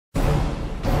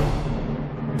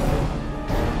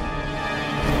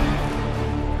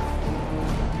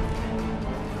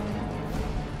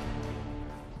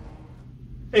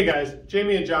Hey guys,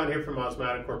 Jamie and John here from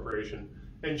Osmatic Corporation.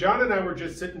 And John and I were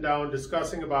just sitting down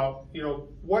discussing about,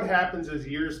 what happens as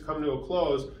years come to a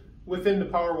close within the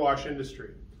power wash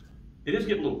industry. It is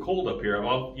getting a little cold up here.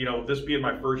 This being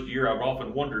my first year, I've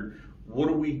often wondered, what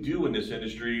do we do in this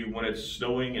industry when it's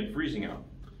snowing and freezing out?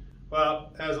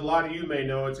 Well, as a lot of you may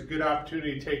know, it's a good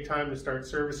opportunity to take time to start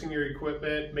servicing your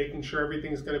equipment, making sure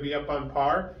everything's going to be up on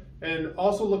par, and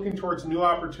also looking towards new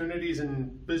opportunities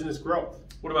and business growth.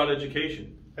 What about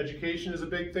education? Education is a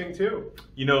big thing too.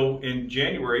 In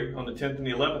January, on the 10th and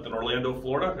the 11th in Orlando,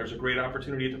 Florida, there's a great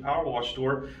opportunity at the Power Wash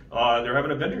store. They're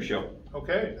having a vendor show.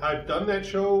 Okay, I've done that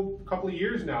show a couple of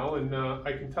years now, and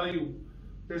I can tell you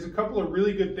there's a couple of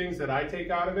really good things that I take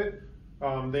out of it.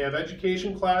 They have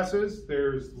education classes,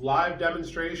 there's live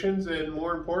demonstrations, and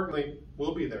more importantly,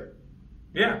 we'll be there.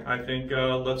 Yeah, I think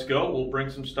let's go. We'll bring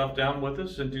some stuff down with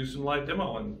us and do some live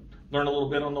demo and learn a little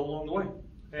bit along the way.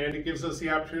 And it gives us the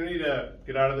opportunity to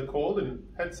get out of the cold and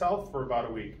head south for about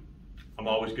a week. I'm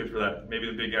always good for that. Maybe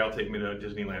the big guy will take me to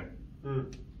Disneyland.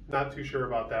 Not too sure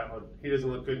about that one. He doesn't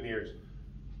look good in ears.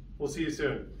 We'll see you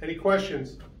soon. Any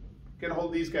questions? Get a hold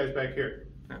of these guys back here.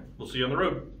 Yeah, we'll see you on the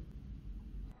road.